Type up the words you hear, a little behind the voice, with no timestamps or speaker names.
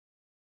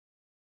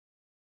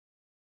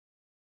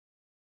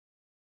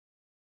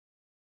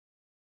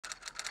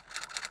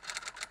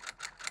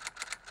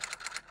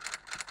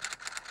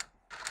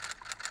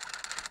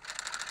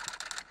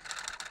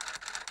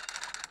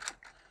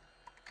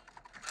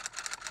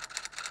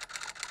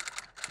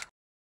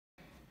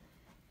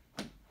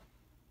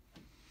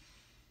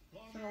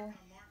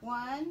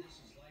1,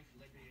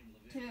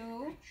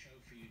 2,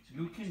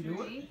 You can do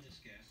 3, it.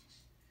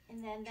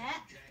 and then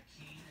that.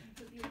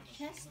 Put your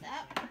chest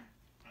up,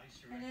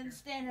 and then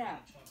stand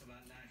up.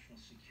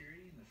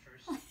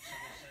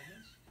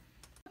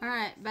 All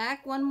right,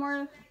 back one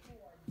more.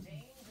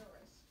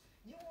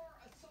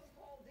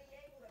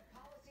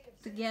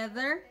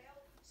 Together.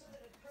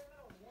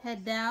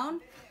 Head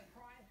down.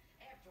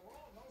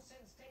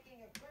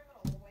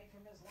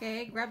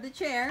 Okay, grab the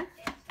chair.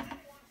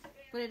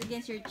 Put it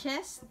against your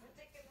chest.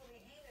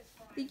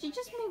 Did you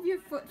just move your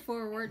foot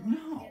forward?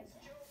 No.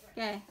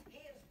 Okay.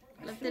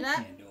 Lift it up.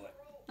 Can't do it.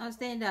 Now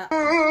stand up.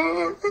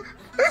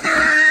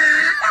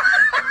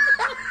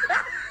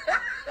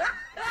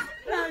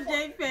 No,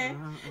 JP.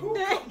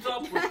 What's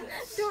up with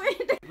this? Do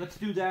it. Let's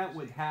do that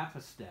with half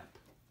a step.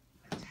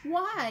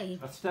 Why?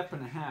 A step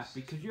and a half,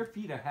 because your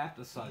feet are half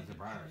the size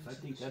of ours. I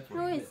think that's what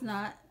No, it it's is.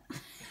 not.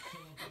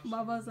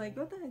 Baba's like,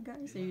 what the heck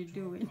guys are you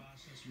doing?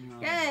 No.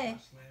 Okay.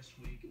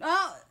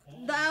 Oh,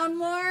 down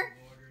more.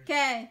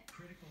 Okay.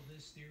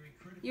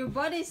 Your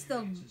body's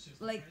still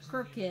like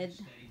crooked.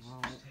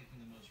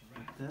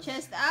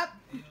 Chest up.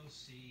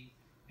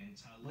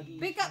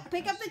 Pick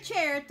up the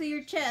chair to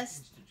your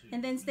chest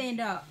and then stand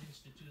up.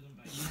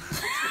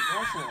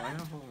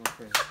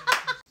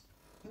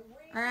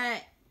 All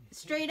right.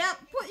 Straight up.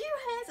 Put your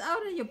hands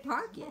out of your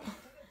pocket.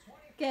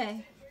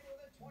 Okay.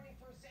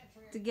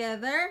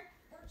 Together.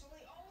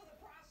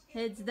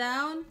 Heads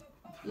down.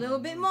 A little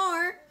bit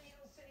more.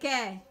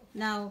 Okay.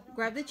 Now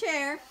grab the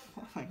chair.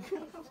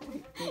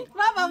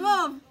 Baba,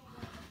 move.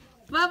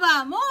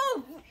 Baba,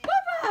 move.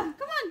 Baba,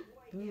 come on.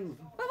 Come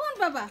on,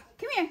 Baba.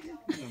 Come here.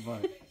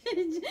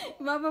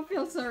 Baba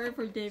feels sorry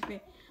for JP.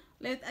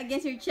 Lift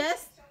against your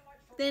chest.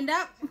 Stand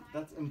up.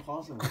 That's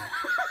impossible.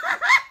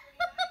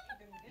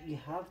 You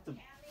have to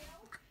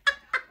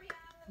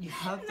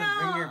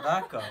bring your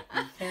back up.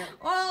 You can't.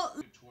 Well,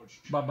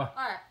 Bubba.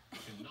 alright.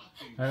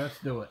 Let's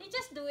do it. He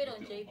just do it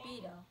on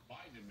JP though.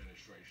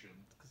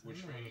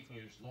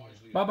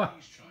 Bubba.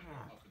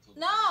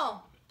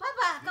 No!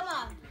 Papa, come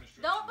on.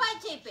 Don't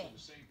bite JP.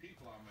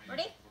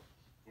 Ready?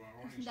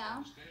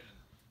 Down.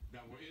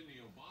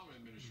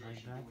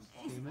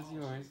 Same as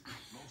yours.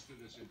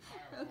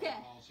 Okay.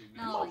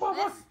 Now like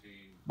this.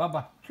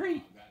 Bubba,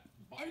 treat.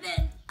 And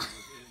then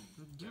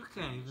You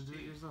can't even do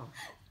it yourself.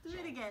 do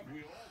it again.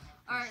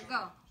 Alright,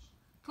 go.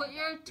 Put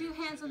your two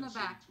hands on the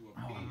back.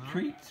 Oh,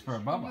 treats for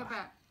On your Bubba.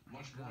 back.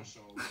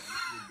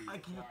 I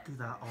can't do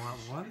that all at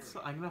once.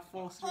 I'm gonna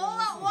fall asleep. All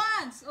at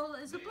once.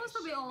 It's supposed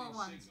to be all at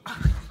once.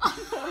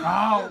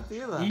 Oh,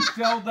 do that. he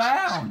fell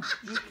down.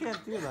 You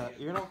can't do that.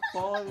 You're gonna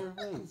fall on your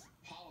face.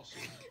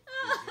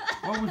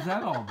 What was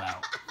that all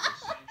about?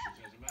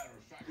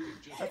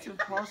 That's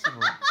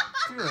impossible.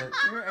 Do it.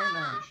 Do it right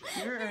now.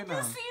 Do it right Did you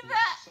now. see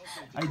that?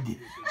 I did.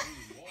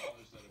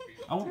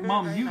 Oh,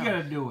 Mom, you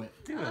gotta do it.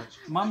 Do it.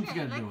 Mom's Okay,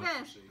 gotta do like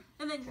it. this.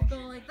 And then go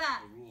like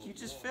that. You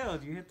just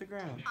failed. You hit the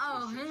ground.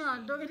 Oh, hang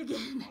on. Do it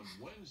again.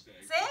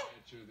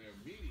 See?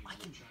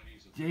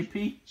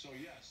 JP? So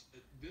yes,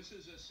 this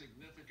is a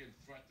significant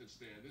threat that's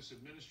there. This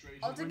administration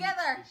All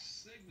together. is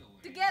signaling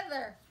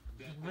Together.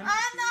 that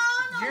Ah,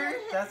 no, no.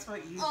 That's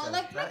what you Oh, did.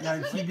 like, That-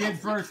 Yeah, she did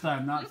first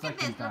time, not Look at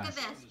second this. Look time. at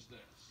this. is this.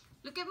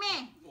 Look at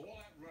me. All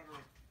that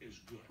rhetoric is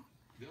good.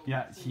 They'll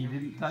Yeah, look for she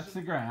didn't touch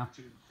the ground.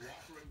 to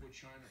cooperate with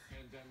China,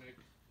 pandemic,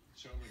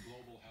 certainly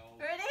global health.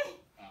 Ready?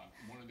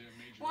 One of their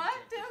major 1, 2,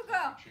 objectives, go.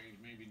 climate change,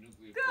 maybe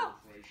nuclear Go.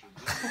 proliferation.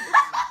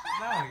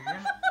 No, you're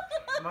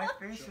not. My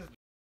face is